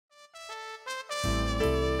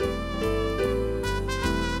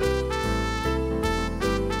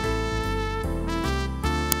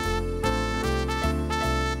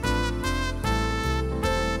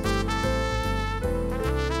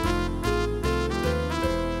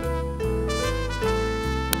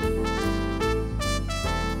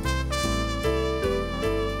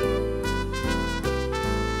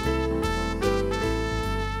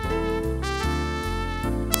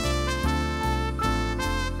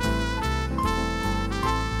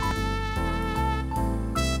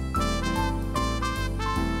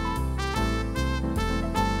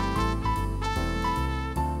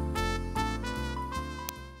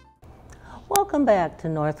Welcome back to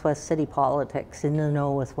Northwest City Politics in the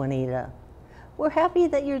Know with Juanita. We're happy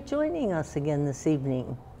that you're joining us again this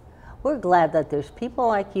evening. We're glad that there's people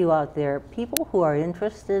like you out there, people who are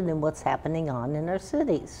interested in what's happening in our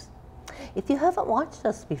cities. If you haven't watched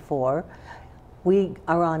us before, we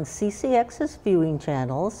are on CCX's viewing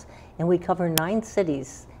channels, and we cover 9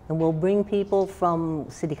 cities. And we'll bring people from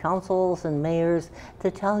city councils and mayors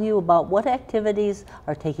to tell you about what activities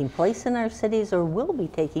are taking place in our cities or will be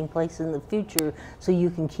taking place in the future, so you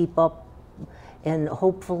can keep up and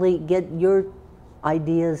hopefully get your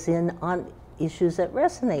ideas in on issues that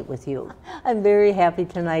resonate with you. I'm very happy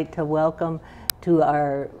tonight to welcome to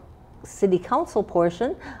our city council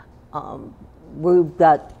portion. We've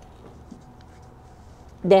got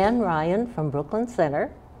Dan Ryan from Brooklyn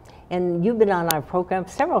Center. And you've been on our program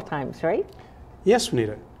several times, right? Yes,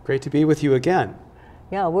 Juanita. Great to be with you again.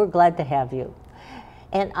 Yeah, we're glad to have you.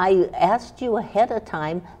 And I asked you ahead of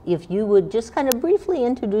time if you would just kind of briefly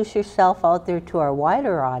introduce yourself out there to our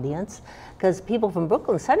wider audience, because people from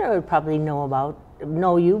Brooklyn Center would probably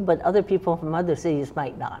know you, but other people from other cities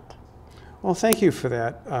might not. Well, thank you for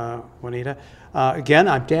that, Juanita. Again,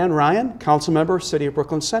 I'm Dan Ryan, council member, City of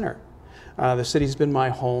Brooklyn Center. The city's been my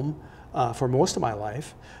home for most of my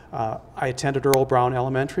life. I attended Earl Brown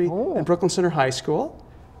Elementary and Brooklyn Center High School.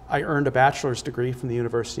 I earned a bachelor's degree from the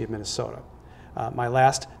University of Minnesota. My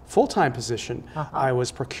last full-time position, I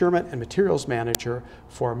was procurement and materials manager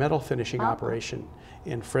for a metal finishing operation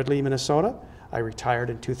in Fridley, Minnesota. I retired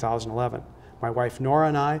in 2011. My wife Nora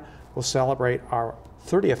and I will celebrate our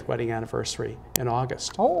 30th wedding anniversary in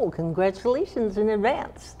August. Oh, congratulations in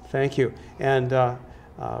advance. Thank you. And a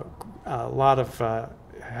lot of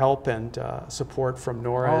help and support from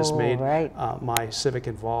Nora has made my civic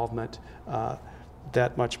involvement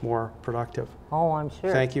that much more productive. Oh, I'm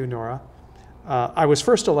sure. Thank you, Nora. I was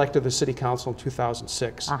first elected to the City Council in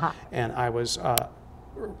 2006, and I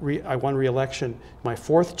won re-election my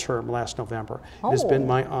 4th term last November. It has been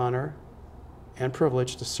my honor and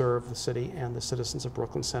privilege to serve the city and the citizens of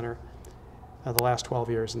Brooklyn Center the last 12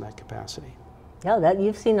 years in that capacity. Yeah,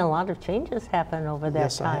 you've seen a lot of changes happen over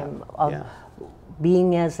that time. I have.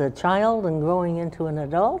 Being as a child and growing into an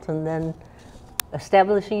adult, and then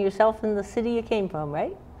establishing yourself in the city you came from,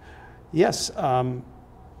 right? Yes. I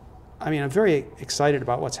mean, I'm very excited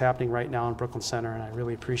about what's happening right now in Brooklyn Center, and I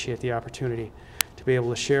really appreciate the opportunity to be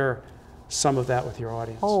able to share some of that with your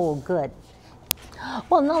audience. Oh, good.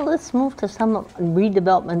 Well, now let's move to some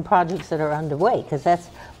redevelopment projects that are underway, because that's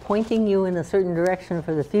pointing you in a certain direction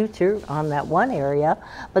for the future on that one area,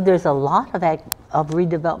 but there's a lot of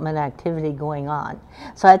redevelopment activity going on.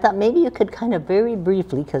 So I thought maybe you could kind of very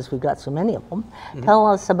briefly, because we've got so many of them, tell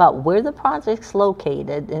us about where the project's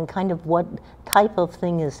located and kind of what type of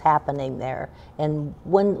thing is happening there, and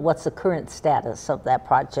what's the current status of that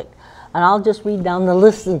project. And I'll just read down the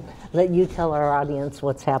list and let you tell our audience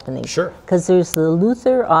what's happening. Sure. Because there's the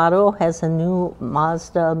Luther Auto has a new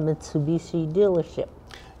Mazda Mitsubishi dealership.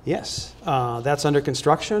 Yes, that's under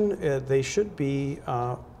construction. They should be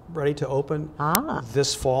ready to open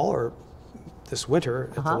this fall or this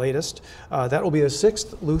winter at the latest. That will be the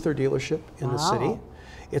 6th Luther dealership in the city.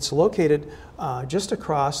 It's located just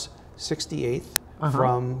across 68th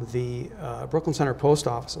from the Brooklyn Center Post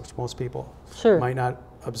Office, which most people might not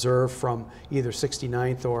observe from either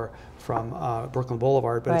 69th or from Brooklyn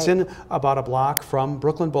Boulevard, but it's in about a block from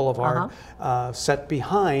Brooklyn Boulevard, set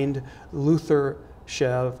behind Luther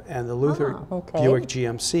Chev and the Luther Buick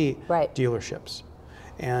GMC dealerships.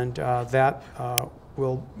 And that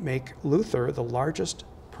will make Luther the largest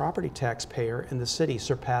property tax payer in the city,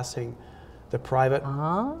 surpassing the private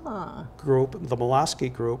group, the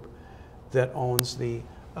Molosky Group, that owns the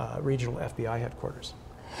regional FBI headquarters.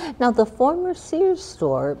 Now, the former Sears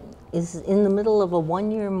store is in the middle of a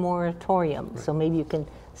 1-year moratorium, so maybe you can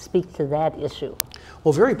speak to that issue.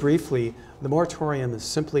 Well, very briefly, the moratorium is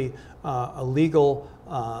simply a legal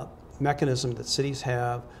mechanism that cities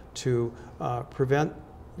have to prevent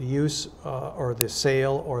the use or the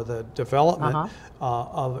sale or the development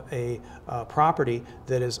of a property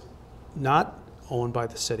that is not owned by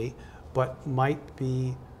the city, but might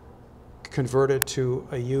be converted to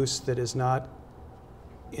a use that is not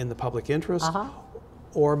in the public interest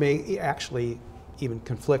or may actually even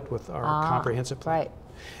conflict with our comprehensive plan.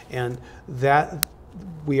 And that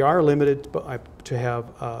we are limited to have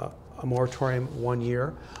a moratorium 1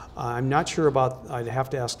 year. I'm not sure about, I'd have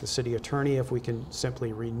to ask the city attorney if we can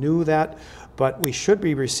simply renew that, but we should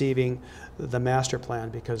be receiving the master plan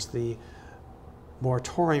because the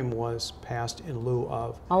moratorium was passed in lieu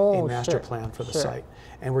of a master plan for the site.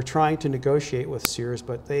 And we're trying to negotiate with Sears,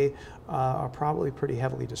 but they are probably pretty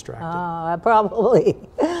heavily distracted. Probably.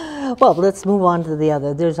 Well, let's move on to the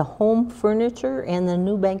other. There's a Home Furniture and the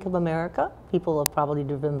new Bank of America. People have probably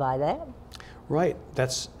driven by that. Right,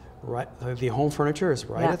 that's right. The Home Furniture is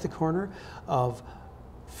right at the corner of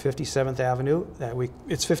 57th Avenue.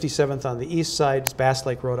 It's 57th on the east side, it's Bass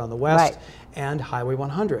Lake Road on the west, and Highway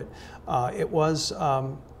 100. It was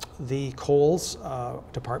the Kohl's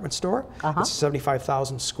department store. It's a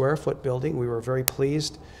 75,000 square foot building. We were very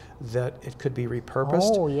pleased that it could be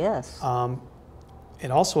repurposed. Oh, yes. It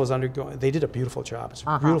also was undergoing, they did a beautiful job. It's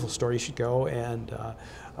a beautiful store. You should go and spend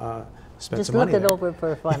some money there. Just look it over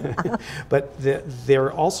for fun. But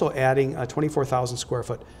they're also adding a 24,000 square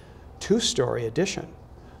foot two-story addition.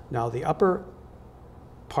 Now the upper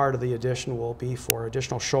part of the addition will be for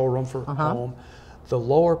additional showroom for home. The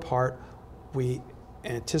lower part we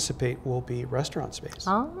anticipate will be restaurant space.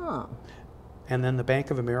 And then the Bank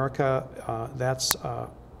of America, that's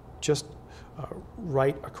just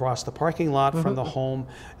right across the parking lot from the home,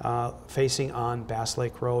 facing on Bass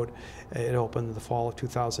Lake Road. It opened in the fall of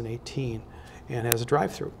 2018 and has a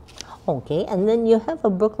drive-through. Okay, and then you have a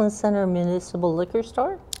Brooklyn Center Municipal Liquor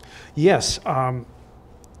Store? Yes,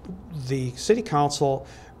 the City Council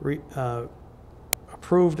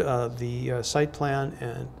approved the site plan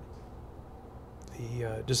and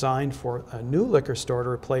the design for a new liquor store to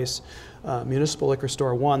replace Municipal Liquor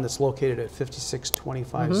Store 1 that's located at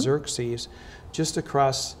 5625 Xerxes, just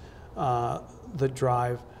across the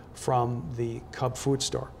drive from the Cub Food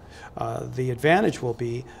Store. The advantage will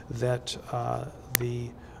be that the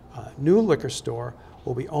new liquor store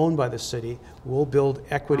will be owned by the city. We'll build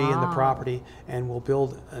equity in the property, and we'll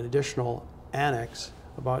build an additional annex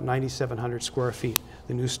about 9,700 square feet.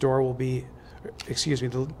 The new store will be,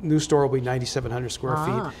 the new store will be 9,700 square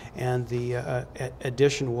feet, and the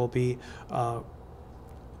addition will be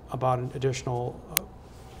about an additional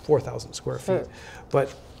 4,000 square feet.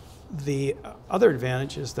 But the other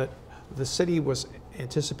advantage is that the city was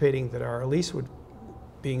anticipating that our lease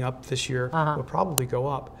being up this year would probably go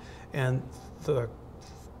up, and the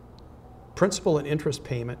principal and interest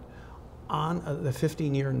payment on the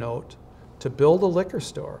 15-year note to build a liquor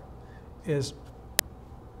store is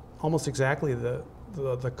almost exactly the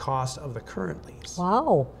cost of the current lease.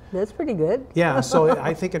 Wow, that's pretty good. Yeah, so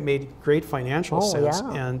I think it made great financial sense.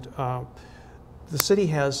 And the city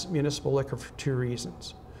has municipal liquor for two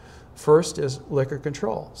reasons. First is liquor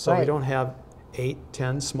control. So we don't have 8,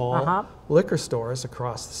 10 small liquor stores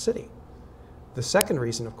across the city. The second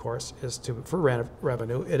reason, of course, is for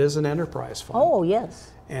revenue. It is an enterprise fund. Oh,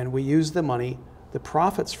 yes. And we use the money, the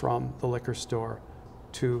profits from the liquor store,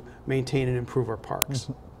 to maintain and improve our parks.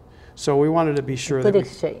 So we wanted to be sure that good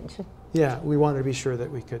exchange. We wanted to be sure that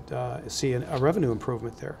we could see a revenue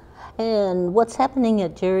improvement there. And what's happening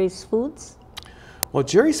at Jerry's Foods? Well,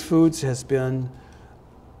 Jerry's Foods has been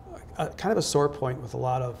kind of a sore point with a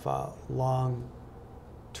lot of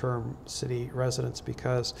long-term city residents,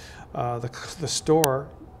 because the store,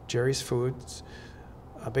 Jerry's Foods,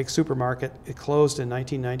 a big supermarket, it closed in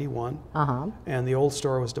 1991, and the old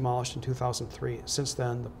store was demolished in 2003. Since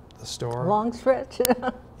then, the store... Long stretch.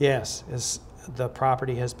 Yes, the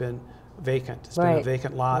property has been vacant. It's been a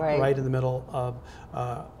vacant lot right in the middle of,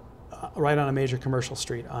 right on a major commercial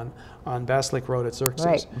street on Bass Lake Road at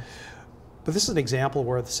Xerxes. But this is an example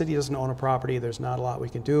where the city doesn't own a property. There's not a lot we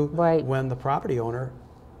can do when the property owner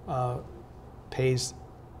pays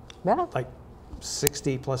like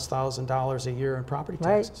 $60,000+ a year in property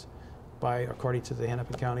taxes, according to the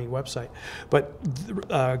Hennepin County website. But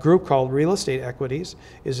a group called Real Estate Equities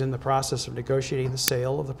is in the process of negotiating the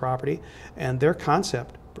sale of the property, and their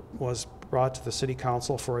concept was brought to the City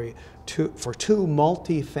Council for two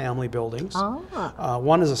multi-family buildings.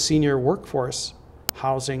 One is a senior workforce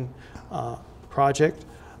housing project,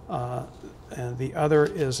 and the other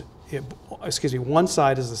is, one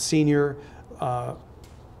side is a senior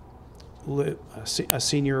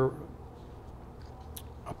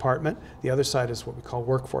apartment. The other side is what we call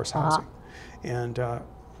workforce housing. And the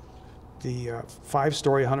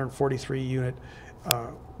 5-story, 143-unit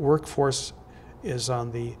workforce is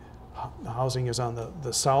on the housing is on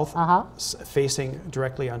the south, facing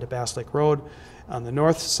directly onto Bass Lake Road. On the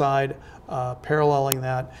north side, paralleling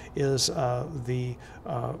that, is the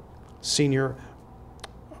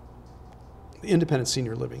independent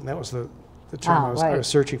senior living. That was the term I was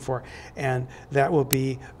searching for. And that will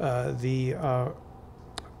be the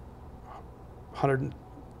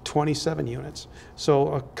 127 units.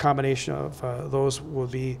 So a combination of those will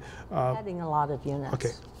be... adding a lot of units.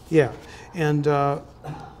 Okay, yeah. And the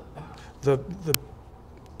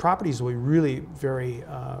properties will be really very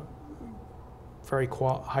very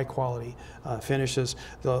high quality finishes.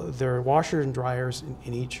 There are washers and dryers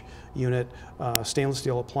in each unit, stainless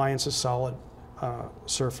steel appliances, solid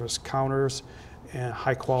surface counters, and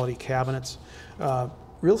high quality cabinets.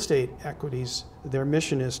 Real estate equities, their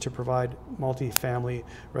mission is to provide multi-family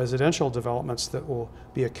residential developments that will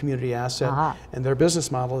be a community asset, and their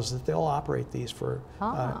business model is that they'll operate these for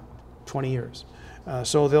 20 years.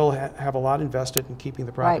 So they'll have a lot invested in keeping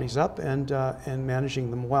the properties up and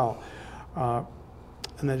managing them well.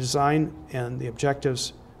 And the design and the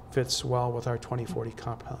objectives fits well with our 2040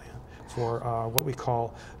 comp plan for what we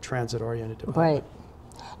call transit-oriented development. Right.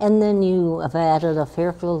 And then you have added a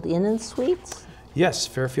Fairfield Inn and Suites? Yes,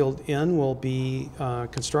 Fairfield Inn will be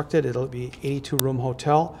constructed. It'll be 82-room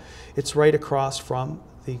hotel. It's right across from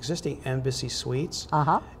the existing Embassy Suites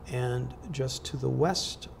and just to the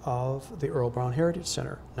west of the Earl Brown Heritage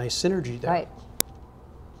Center. Nice synergy there. Right.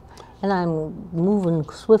 And I'm moving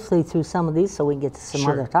swiftly through some of these so we get to some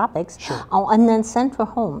other topics. Sure. Oh, and then Centra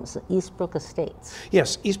Homes, Eastbrook Estates.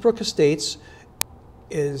 Yes, Eastbrook Estates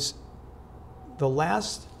is the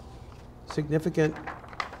last significant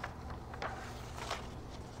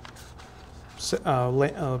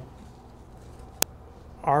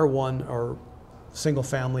R1 or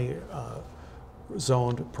single-family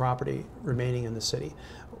zoned property remaining in the city.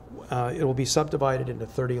 It will be subdivided into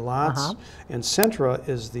 30 lots, and Centra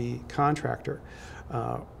is the contractor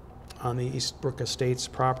on the Eastbrook Estates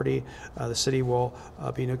property. The city will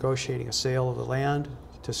be negotiating a sale of the land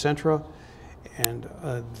to Centra, and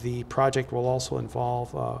the project will also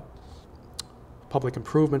involve public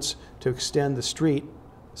improvements to extend the street,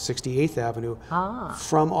 68th Avenue,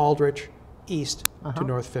 from Aldrich east to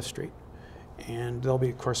North 5th Street. And there'll be,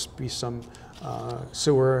 of course, be some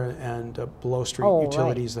sewer and below street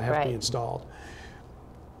utilities that have to be installed.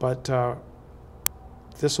 But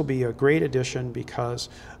this will be a great addition because,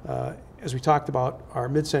 as we talked about, our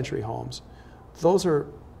mid-century homes, those are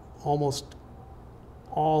almost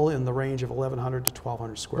all in the range of 1,100 to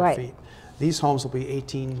 1,200 square feet. These homes will be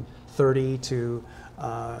 1,830 to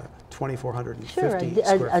 2,450 square feet.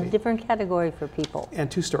 A different category for people.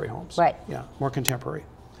 And two-story homes. Right. Yeah, more contemporary.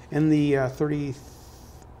 In the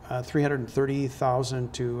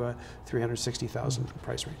 330,000 to 360,000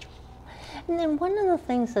 price range. And then one of the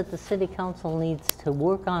things that the City Council needs to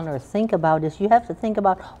work on or think about is you have to think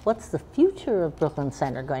about what's the future of Brooklyn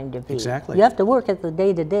Center going to be. Exactly. You have to work at the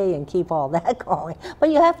day-to-day and keep all that going. But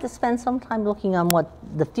you have to spend some time looking on what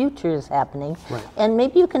the future is happening. Right. And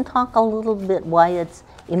maybe you can talk a little bit why it's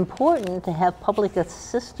important to have public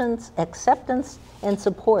assistance, acceptance, and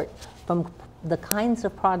support from the kinds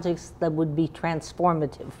of projects that would be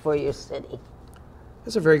transformative for your city.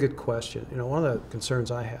 That's a very good question. You know, one of the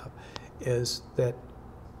concerns I have is that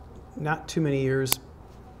not too many years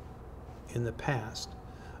in the past,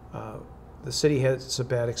 the city had some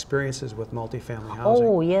bad experiences with multifamily housing.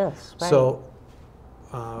 Oh, yes, right. So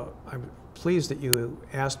I'm pleased that you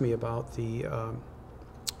asked me about the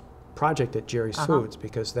project at Jerry's Foods,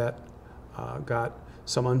 because that got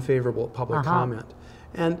some unfavorable public comment.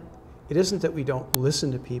 And it isn't that we don't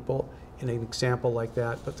listen to people in an example like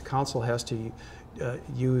that, but the council has to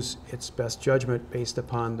use its best judgment based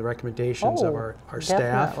upon the recommendations of our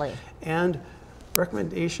staff and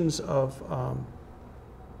recommendations of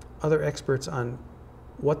other experts on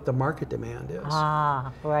what the market demand is.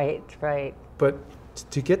 Right, right. But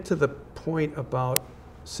to get to the point about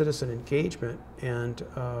citizen engagement and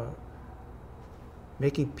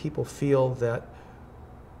making people feel that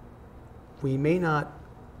we may not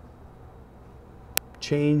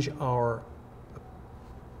change our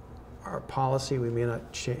policy, we may not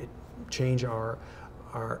change our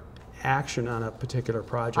action on a particular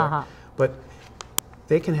project, but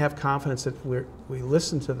they can have confidence that we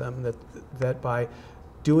listen to them, that by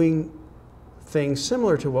doing things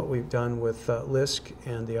similar to what we've done with LISC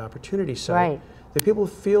and the Opportunity Site, that people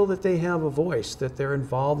feel that they have a voice, that they're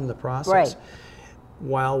involved in the process.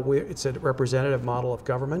 While it's a representative model of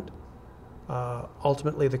government,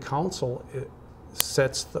 ultimately the council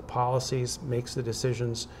sets the policies, makes the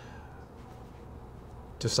decisions,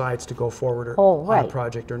 decides to go forward on a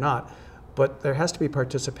project or not. But there has to be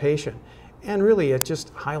participation. And really it just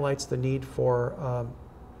highlights the need for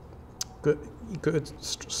good,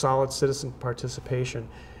 solid citizen participation.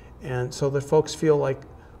 And so that folks feel like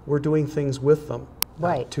we're doing things with them,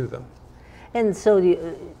 to them. And so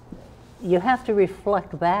you have to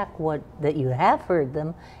reflect back that you have heard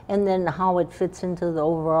them, and then how it fits into the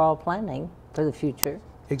overall planning for the future.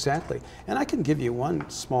 Exactly. And I can give you one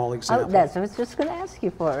small example. That's what I was just going to ask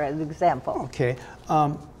you for, an example. Okay.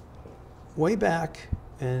 Way back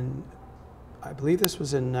in, I believe this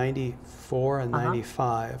was in 94 and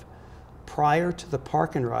 95, prior to the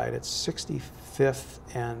park and ride at 65th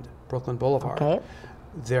and Brooklyn Boulevard, Okay.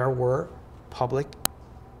 there were public,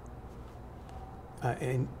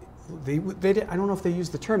 and I don't know if they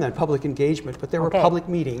used the term then, public engagement, but there were Okay. public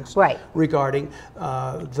meetings Right. regarding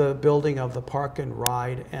the building of the park and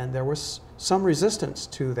ride, and there was some resistance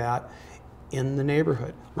to that in the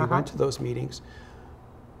neighborhood. We went to those meetings,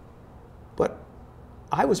 but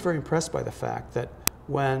I was very impressed by the fact that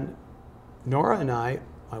when Nora and I,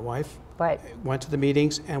 my wife, Right. went to the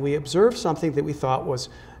meetings and we observed something that we thought was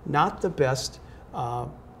not the best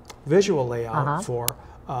visual layout for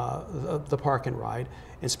the park and ride.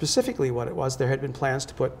 And specifically what it was, there had been plans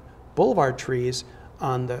to put boulevard trees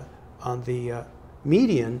on the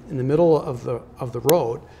median in the middle of the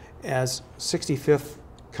road as 65th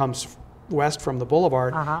comes west from the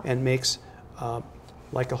boulevard and makes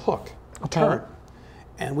like a hook, a turn.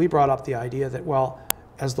 And we brought up the idea that, well,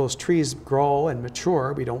 as those trees grow and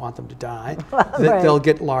mature, we don't want them to die, that they'll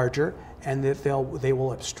get larger and that they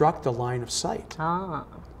will obstruct the line of sight.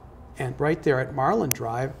 And right there at Marlin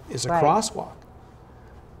Drive is a crosswalk.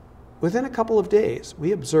 Within a couple of days,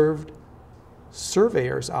 we observed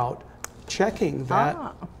surveyors out checking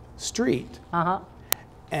that street.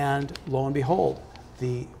 And lo and behold,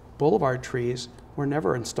 the boulevard trees were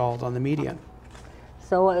never installed on the median.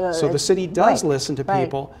 So the city does listen to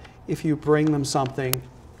people if you bring them something.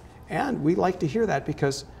 And we like to hear that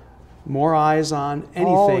because more eyes on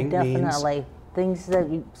anything definitely. Things that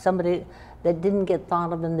somebody that didn't get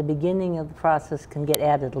thought of in the beginning of the process can get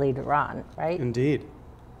added later on, right? Indeed.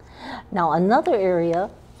 Now another area,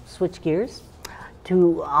 switch gears,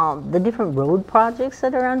 to the different road projects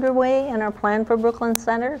that are underway and are planned for Brooklyn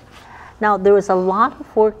Center. Now there was a lot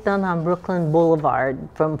of work done on Brooklyn Boulevard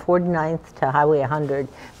from 49th to Highway 100.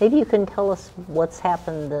 Maybe you can tell us what's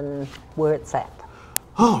happened and where it's at.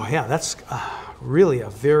 Oh yeah, that's really a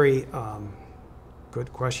very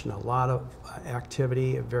good question. A lot of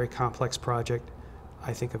activity, a very complex project.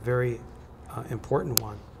 I think a very important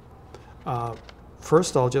one.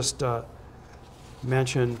 First, I'll just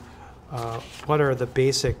mention what are the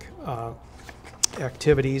basic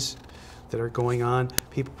activities that are going on.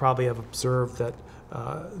 People probably have observed that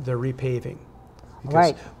they're repaving.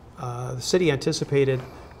 Because, the city anticipated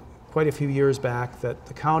quite a few years back that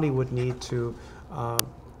the county would need to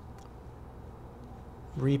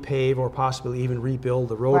repave or possibly even rebuild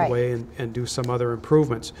the roadway and do some other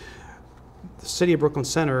improvements. The city of Brooklyn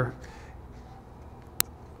Center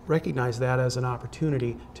recognized that as an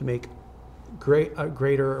opportunity to make a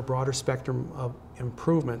broader spectrum of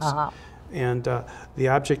improvements. And the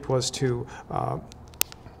object was to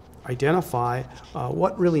identify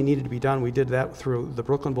what really needed to be done. We did that through the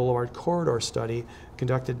Brooklyn Boulevard Corridor Study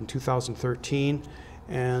conducted in 2013,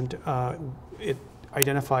 and it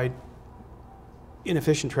identified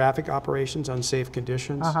inefficient traffic operations, unsafe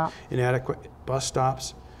conditions, inadequate bus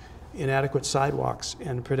stops, inadequate sidewalks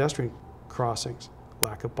and pedestrian crossings,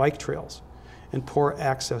 lack of bike trails, and poor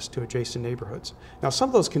access to adjacent neighborhoods. Now, some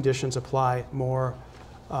of those conditions apply more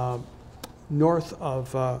north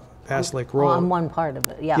of Bass Lake Road. On one part of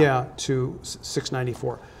it, Yeah, to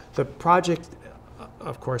 694. The project,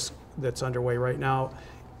 of course, that's underway right now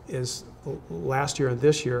is last year and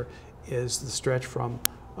this year is the stretch from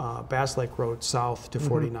Bass Lake Road south to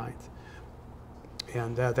 49th.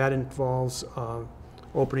 And that involves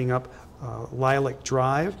opening up Lilac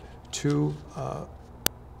Drive to the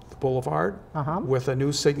boulevard with a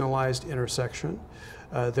new signalized intersection.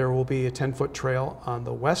 There will be a 10-foot trail on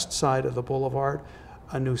the west side of the boulevard,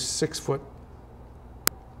 a new 6-foot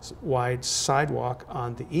wide sidewalk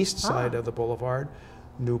on the east side of the boulevard,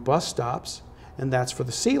 new bus stops, and that's for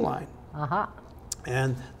the C line.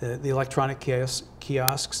 And the electronic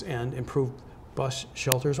kiosks and improved bus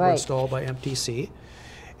shelters were installed by MTC.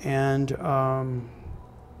 And trying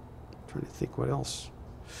to think what else.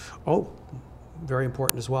 Oh, very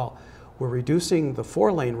important as well. We're reducing the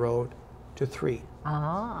 4-lane road to 3.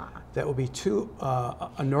 That will be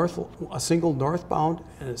a single northbound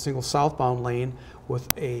and a single southbound lane with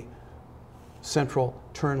a central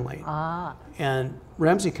turn lane. And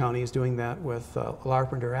Ramsey County is doing that with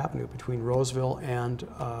Larpenteur Avenue between Roseville and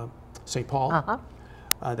St. Paul.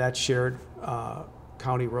 That's shared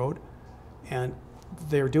county road. And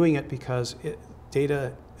they're doing it because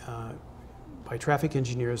data by traffic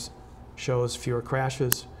engineers shows fewer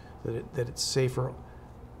crashes, that it's safer.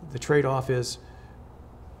 The trade-off is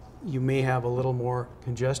you may have a little more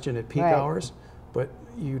congestion at peak hours, but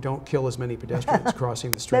you don't kill as many pedestrians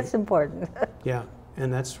crossing the street. That's important. Yeah,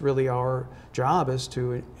 and that's really our job, is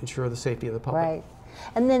to ensure the safety of the public.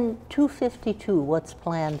 And then 252, what's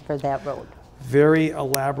planned for that road? Very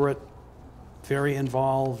elaborate very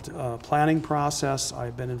involved planning process.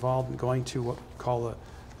 I've been involved in going to what we call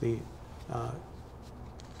the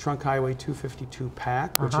Trunk Highway 252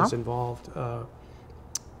 PAC, which has involved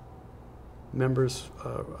members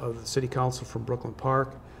of the City Council from Brooklyn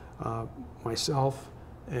Park, myself,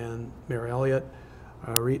 and Mayor Elliott,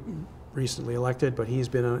 recently elected, but he's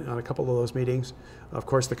been on a couple of those meetings. Of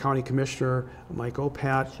course, the County Commissioner, Mike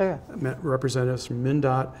Opat, representatives from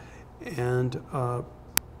MnDOT, and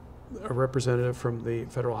a representative from the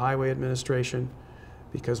Federal Highway Administration,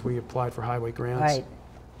 because we applied for highway grants. Right.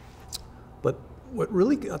 But what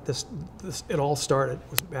really got it all started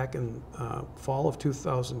was back in fall of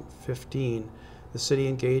 2015. The city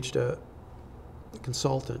engaged a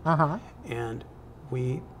consultant, and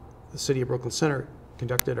the City of Brooklyn Center,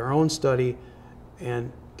 conducted our own study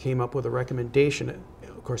and came up with a recommendation.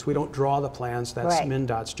 Of course, we don't draw the plans, that's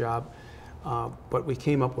MnDOT's job, but we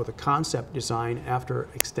came up with a concept design after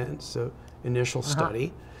extensive initial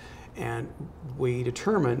study, and we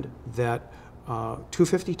determined that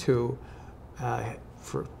 252,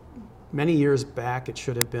 for many years back, it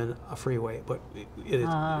should have been a freeway, but it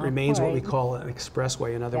remains what we call an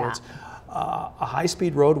expressway. In other words, a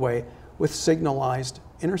high-speed roadway with signalized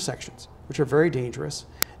intersections, which are very dangerous.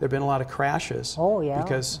 There have been a lot of crashes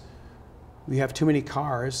because we have too many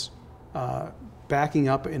cars backing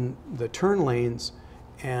up in the turn lanes,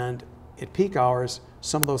 and at peak hours,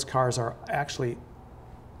 some of those cars are actually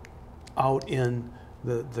out in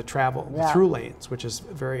the through lanes, which is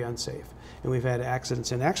very unsafe. And we've had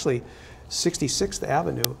accidents. And actually, 66th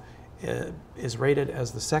Avenue is rated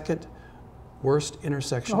as the second worst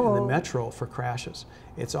intersection in the metro for crashes.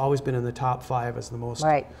 It's always been in the top 5 as the most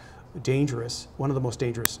dangerous, one of the most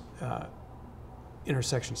dangerous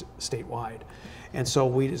intersections statewide. And so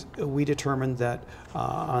we determined that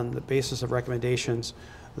on the basis of recommendations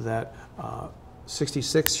that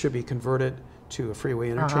 66 should be converted to a freeway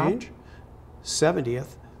interchange.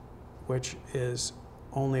 70th, which is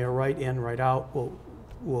only a right in, right out,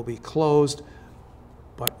 will be closed,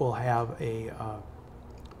 but we'll have a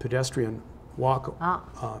pedestrian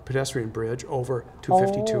pedestrian bridge over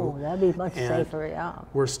 252. Oh, that'd be much safer,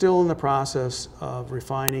 We're still in the process of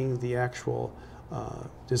refining the actual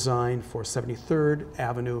design for 73rd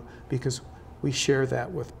Avenue, because we share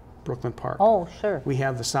that with Brooklyn Park. Oh, sure. We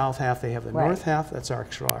have the south half, they have the north half. That's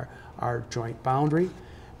our joint boundary.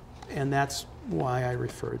 And that's why I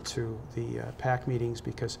referred to the PAC meetings,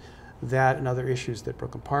 because that and other issues that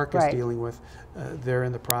Brooklyn Park is dealing with, they're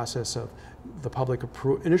in the process of the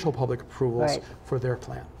initial public approvals for their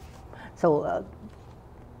plan. So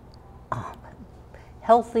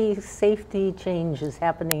healthy safety change is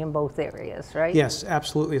happening in both areas, right? Yes,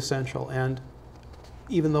 absolutely essential. And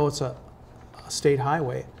even though it's a state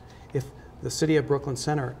highway, if the City of Brooklyn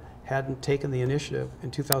Center hadn't taken the initiative in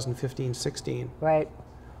 2015-16,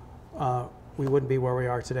 we wouldn't be where we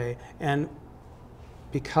are today. And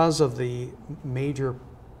because of the major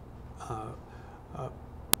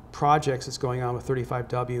projects that's going on with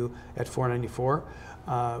 35W at 494,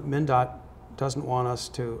 MnDOT doesn't want us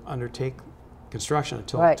to undertake construction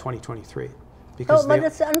until 2023. Because but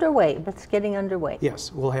it's underway. It's getting underway.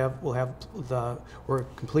 Yes, we're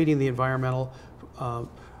completing the environmental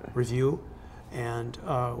review, and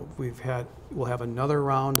we'll have another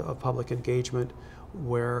round of public engagement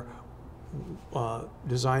where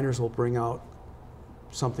designers will bring out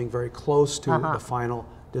something very close to the final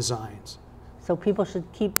designs. So people should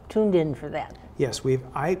keep tuned in for that. Yes, we've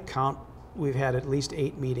had at least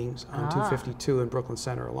 8 meetings on 252 in Brooklyn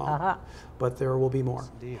Center alone, but there will be more.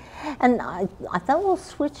 And I thought we'll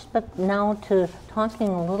switch now to talking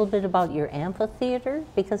a little bit about your amphitheater,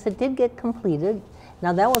 because it did get completed.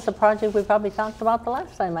 Now, that was a project we probably talked about the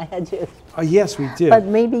last time I had you. Yes, we did. But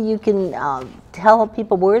maybe you can tell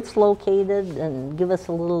people where it's located and give us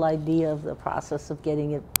a little idea of the process of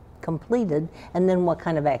getting it completed, and then what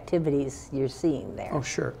kind of activities you're seeing there. Oh,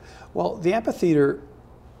 sure. Well, the amphitheater,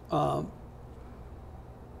 one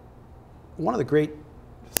of the great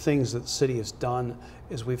things that the city has done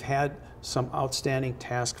is we've had some outstanding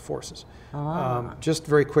task forces. Just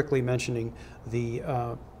very quickly mentioning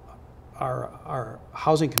the our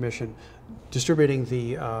housing commission distributing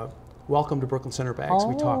the Welcome to Brooklyn Center bags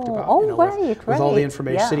we talked about. With all the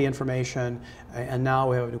information, city information, and now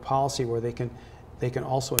we have a new policy where they can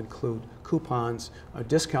also include coupons,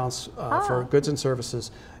 discounts for goods and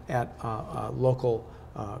services at local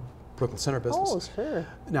Brooklyn Center businesses. Oh, sure.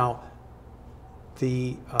 Now,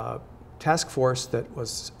 the task force that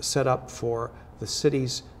was set up for the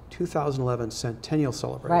city's 2011 centennial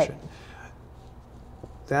celebration,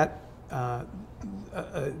 that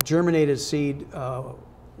germinated seed,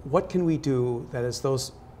 what can we do that as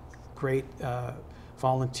those great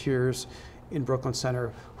volunteers in Brooklyn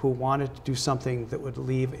Center who wanted to do something that would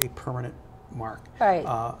leave a permanent mark, Right.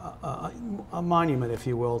 A monument, if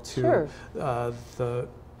you will, to Sure.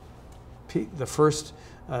 The first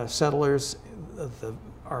settlers,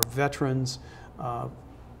 our veterans,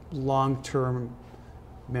 long-term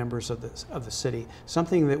members of the city,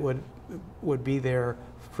 something that would be there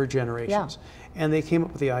for generations. Yeah. And they came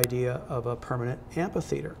up with the idea of a permanent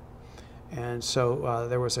amphitheater. And so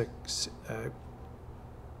there was a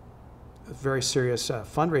very serious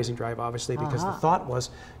fundraising drive, obviously, because the thought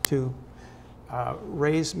was to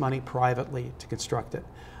raise money privately to construct it.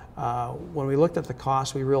 When we looked at the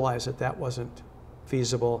cost, we realized that that wasn't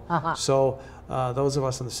feasible. So those of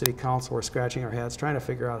us on the city council were scratching our heads trying to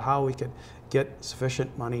figure out how we could get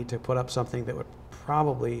sufficient money to put up something that would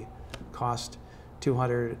probably cost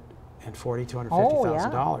 $240,000,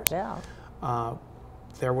 $250,000. Yeah.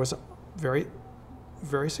 There was very,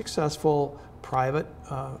 very successful private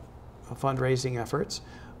fundraising efforts,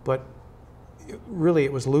 but really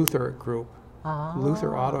it was Luther Group,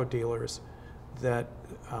 Luther Auto Dealers, that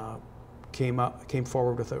came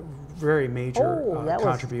forward with a very major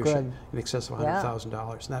contribution in excess of $100,000,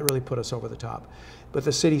 and that really put us over the top. But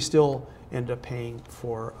the city still ended up paying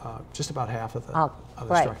for just about half of the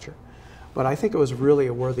structure. But I think it was really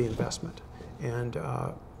a worthy investment, and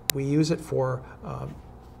we use it for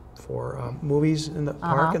movies in the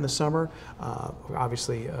park in the summer.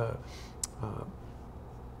 Obviously, a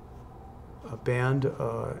band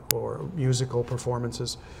or musical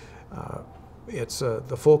performances. It's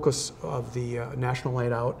the focus of the National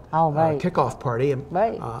Night Out kickoff party, and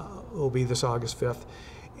will be this August 5th.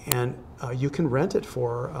 And you can rent it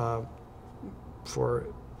for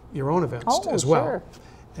your own events as well. Sure.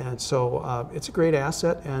 And so it's a great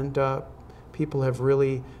asset, and people have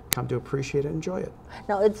really come to appreciate it and enjoy it.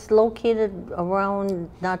 Now, it's located around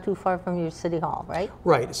not too far from your city hall, right?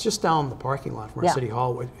 Right. It's just down the parking lot from our city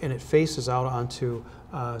hall, and it faces out onto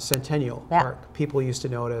Centennial Park. People used to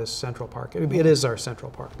know it as Central Park. It is our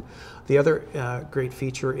Central Park. The other great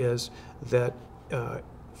feature is that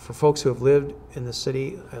for folks who have lived in the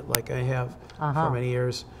city, like I have for many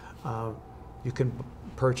years, you can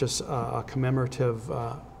purchase a commemorative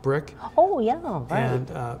brick. Oh, yeah, right. And,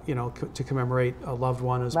 you know, to commemorate a loved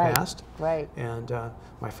one who's passed. Right. And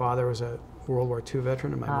my father was a World War II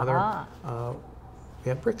veteran, and my mother, we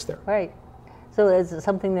had bricks there. Right. So it's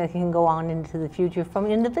something that can go on into the future from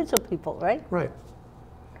individual people, right? Right.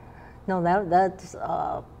 No, that's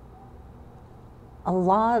a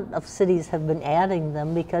lot of cities have been adding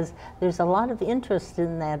them because there's a lot of interest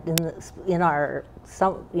in that in our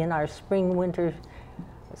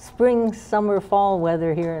spring, summer, fall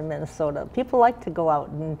weather here in Minnesota. People like to go out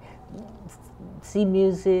and see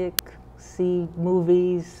music, see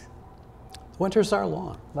movies. Winters are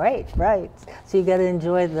long. Right, right. So you got to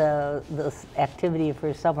enjoy the activity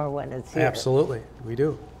for summer when it's here. Absolutely, we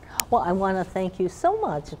do. Well, I want to thank you so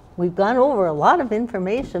much. We've gone over a lot of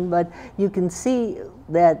information, but you can see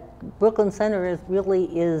that Brooklyn Center really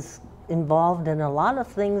is involved in a lot of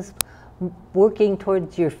things working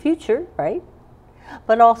towards your future, right?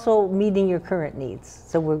 But also meeting your current needs.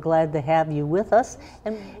 So we're glad to have you with us,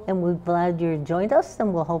 and we're glad you joined us,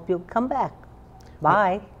 and we'll hope you'll come back.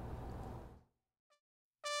 Bye.